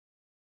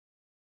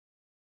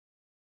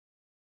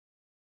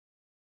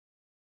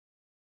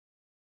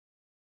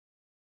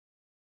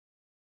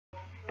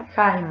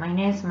Hi, my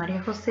name is Maria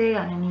Jose.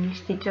 I'm an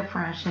English teacher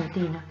from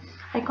Argentina.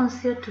 I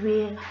consider to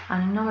be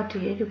an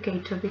innovative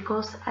educator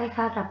because I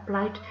had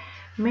applied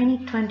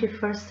many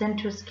 21st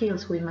century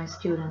skills with my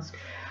students.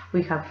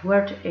 We have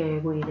worked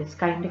with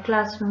Sky in the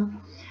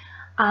Classroom,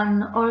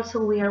 and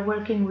also we are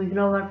working with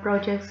global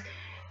projects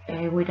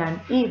with an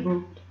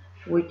ebook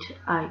which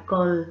I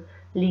call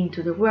Link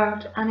to the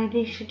World, and a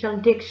digital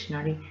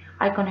dictionary.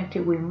 I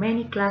connected with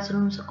many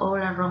classrooms all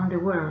around the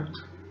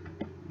world.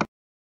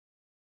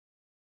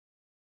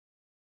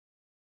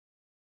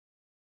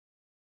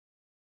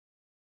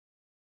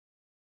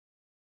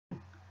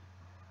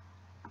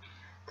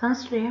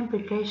 Thanks to the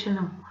implication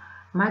of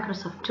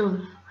Microsoft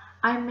tools,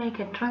 I make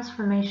a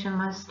transformation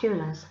my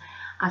students.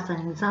 As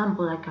an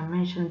example, I can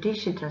mention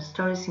digital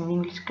stories in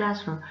English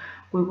classroom,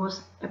 which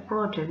was a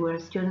project where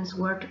students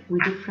worked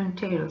with different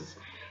tales,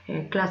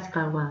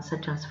 classical ones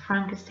such as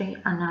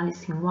Frankenstein and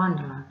Alice in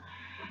Wonderland.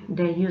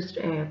 They used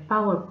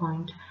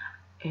PowerPoint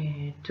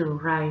to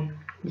write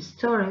the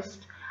stories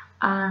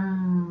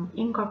and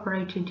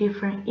incorporated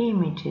different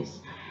images.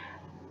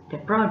 The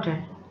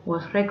project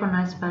was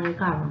recognized by the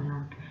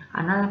government.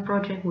 Another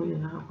project we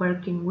are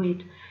working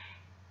with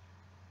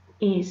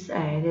is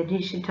the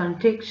digital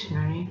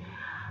dictionary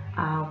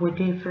with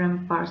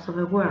different parts of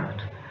the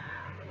world.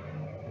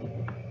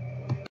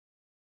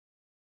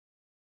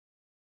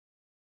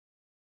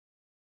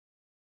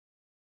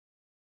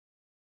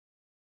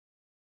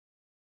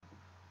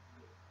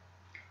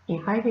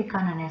 If I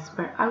become an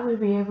expert, I will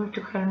be able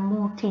to help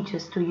more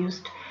teachers to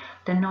use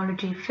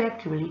technology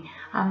effectively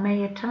and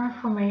make a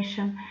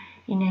transformation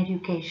in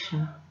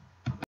education.